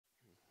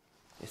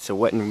It's a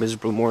wet and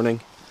miserable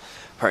morning.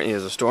 Apparently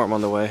there's a storm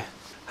on the way,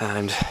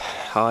 and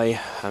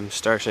I am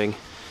starting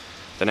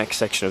the next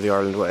section of the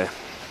Ireland Way,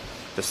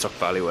 the Suck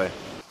Valley Way.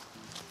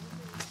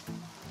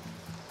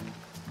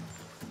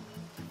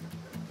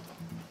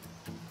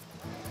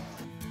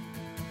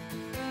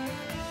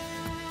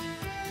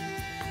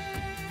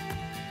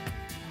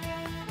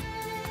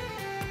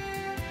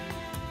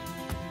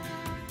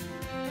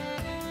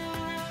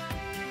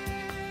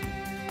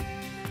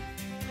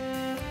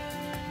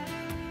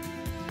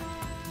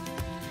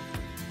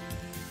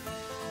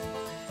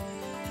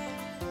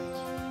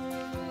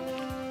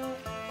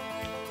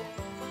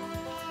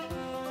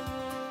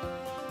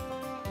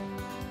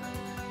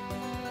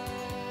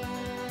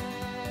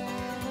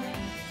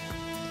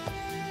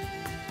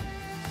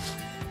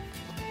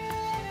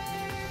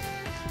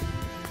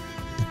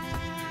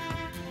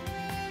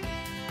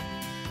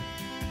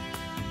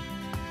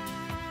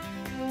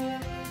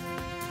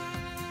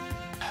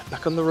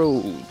 Back on the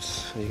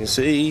roads, you can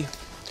see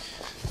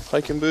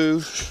hiking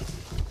boots,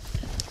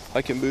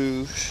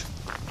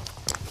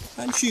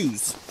 and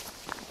shoes.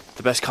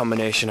 The best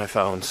combination I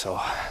found,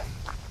 so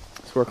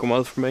it's working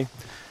well for me.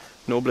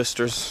 No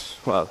blisters.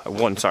 Well,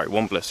 one blister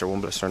on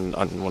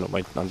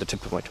the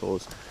tip of my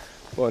toes.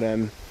 But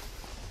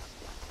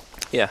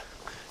yeah,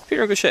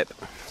 feeling in good shape.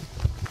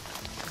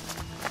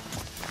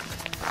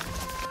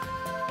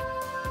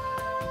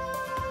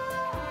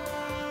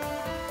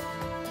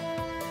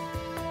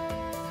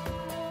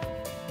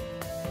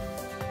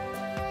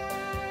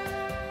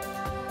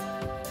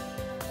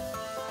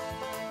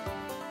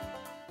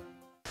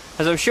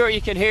 As I'm sure you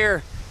can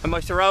hear in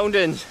my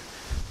surroundings,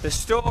 the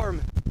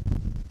storm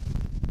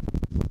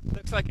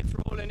looks like it's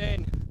rolling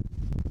in.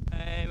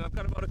 I've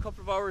got about a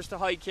couple of hours to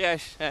hike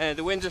yet.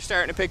 The winds are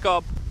starting to pick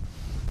up.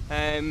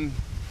 The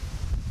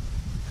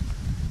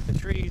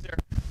trees are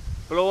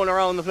blowing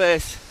around the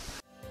place.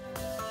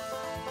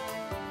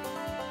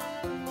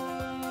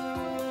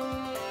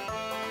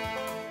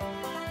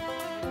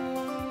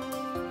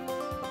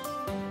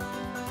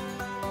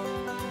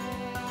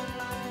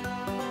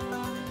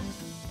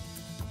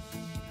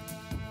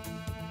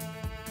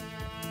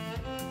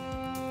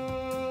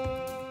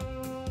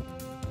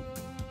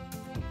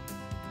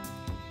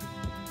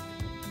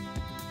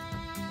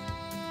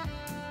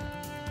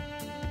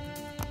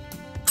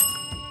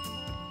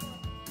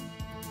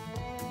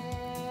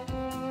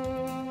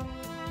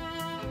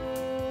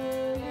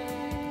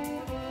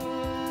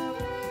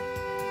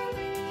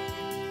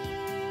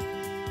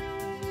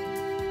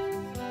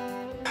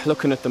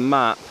 Looking at the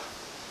map,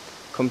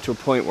 come to a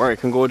point where I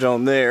can go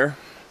down there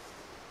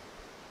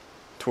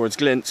towards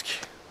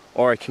Glinsk,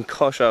 or I can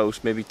cut out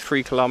maybe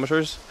 3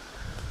 kilometers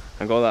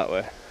and go that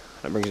way.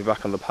 That brings me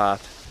back on the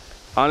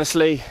path.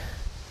 Honestly,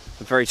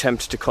 I'm very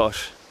tempted to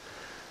cut.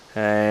 I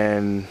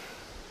don't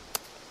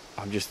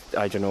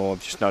know,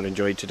 I've just not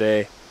enjoyed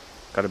today.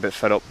 Got a bit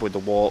fed up with the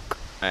walk.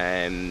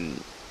 I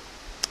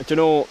don't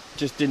know,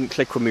 just didn't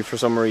click with me for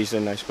some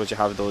reason. I suppose you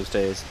have those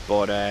days,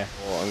 but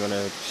I'm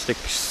gonna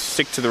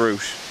stick to the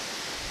route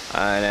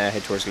and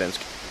head towards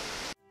Glinsk.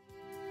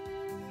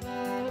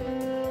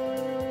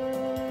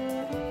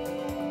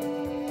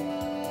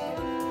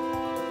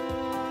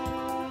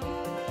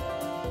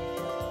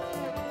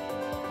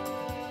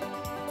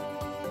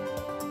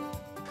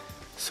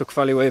 Suck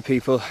Valley Way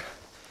people,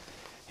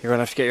 you're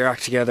gonna have to get your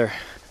act together.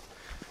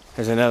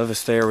 There's an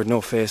Elvis there with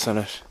no face on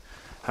it,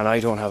 and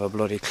I don't have a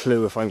bloody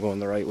clue if I'm going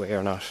the right way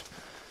or not.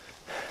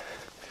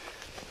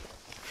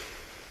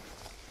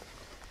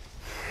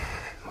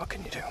 What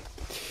can you do?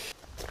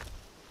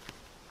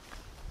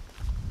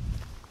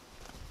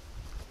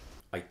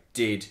 I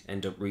did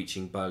end up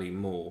reaching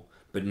Ballymoe,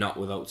 but not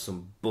without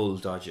some bull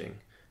dodging.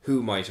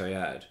 Who, might I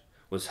add,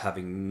 was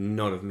having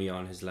none of me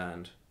on his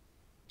land.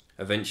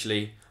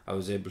 Eventually, I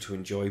was able to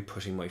enjoy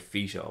putting my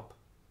feet up.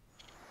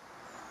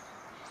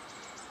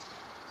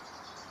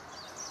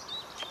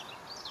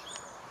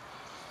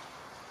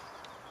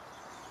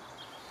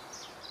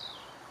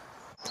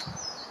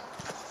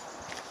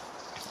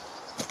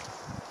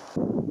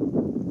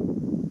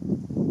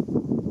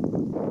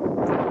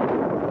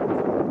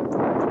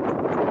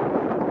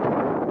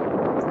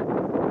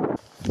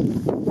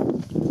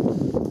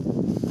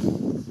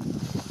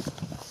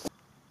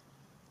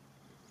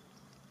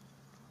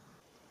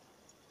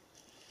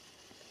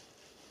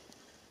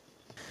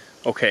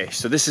 Okay,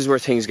 so this is where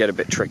things get a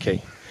bit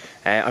tricky.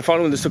 I'm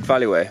following the Suck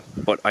Valley Way,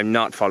 but I'm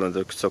not following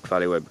the Suck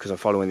Valley Way because I'm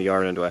following the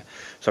Ireland Way.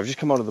 So I've just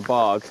come out of the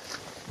bog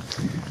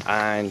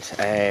and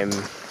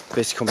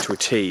basically come to a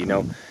T.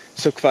 Now,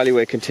 Suck Valley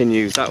Way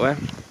continues that way,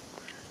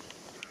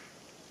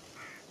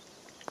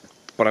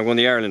 but I'm going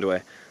the Ireland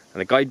Way,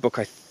 and the guidebook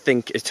I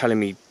think is telling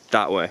me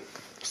that way.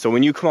 So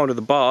when you come out of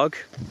the bog,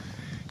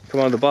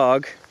 you're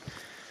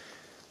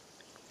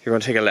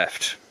going to take a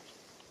left.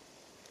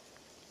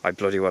 I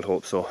bloody well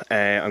hope so.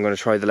 I'm going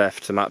to try the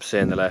left. The map's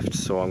saying the left,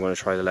 so I'm going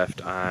to try the left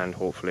and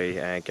hopefully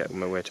get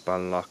my way to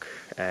Ballinlough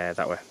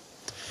that way.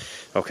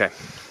 Okay.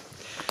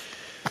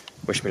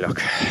 Wish me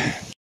luck.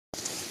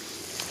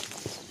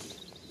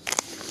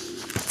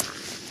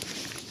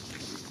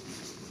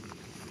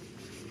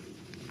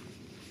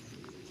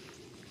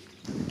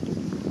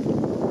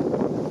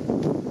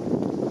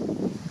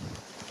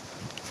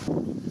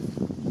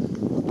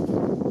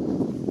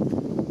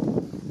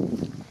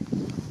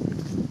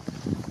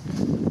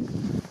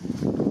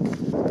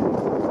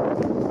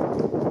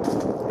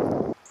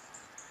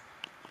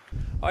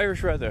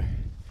 Irish weather,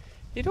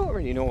 you don't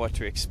really know what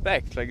to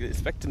expect. Like,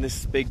 expecting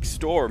this big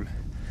storm,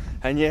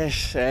 and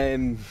yet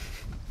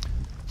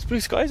it's blue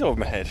skies over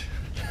my head.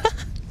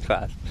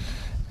 Class.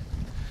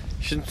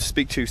 Shouldn't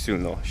speak too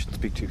soon though. Shouldn't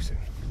speak too soon.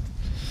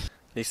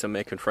 At least I'm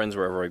making friends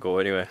wherever I go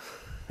anyway.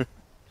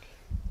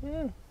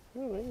 Yeah,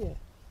 oh yeah.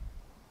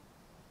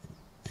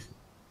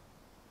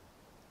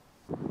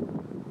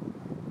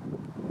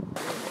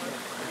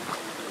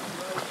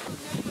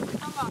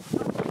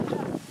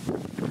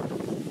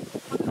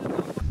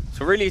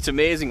 So really it's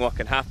amazing what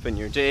can happen.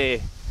 Your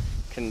day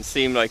can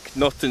seem like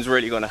nothing's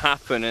really going to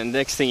happen, and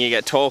next thing you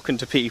get talking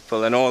to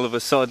people and all of a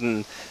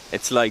sudden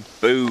it's like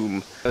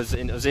boom. I was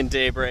in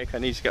daybreak, I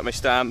need to get my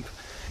stamp.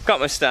 Got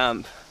my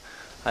stamp,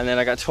 and then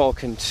I got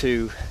talking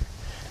to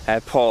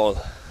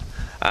Paul,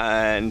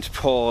 and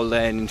Paul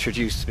then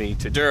introduced me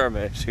to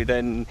Dermot, who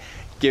then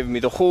gave me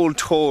the whole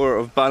tour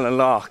of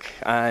Ballinlough,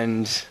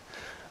 and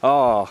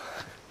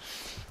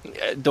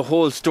the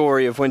whole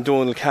story of when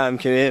Donald Cam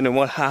came in and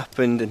what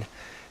happened, and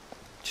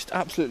just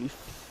absolutely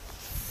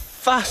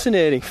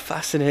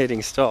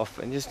fascinating stuff,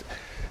 and just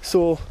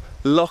so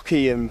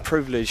lucky and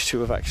privileged to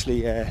have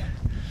actually had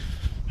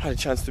a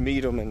chance to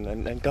meet him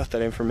and got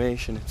that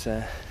information. It's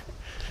you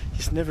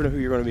just never know who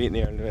you're going to meet in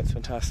the Ireland Way. It's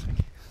fantastic.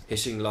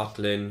 Hitting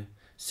Loughlynn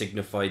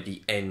signified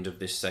the end of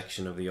this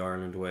section of the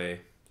Ireland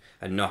Way,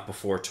 and not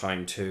before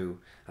time too,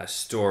 as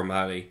Storm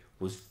Alley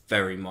was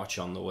very much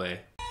on the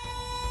way.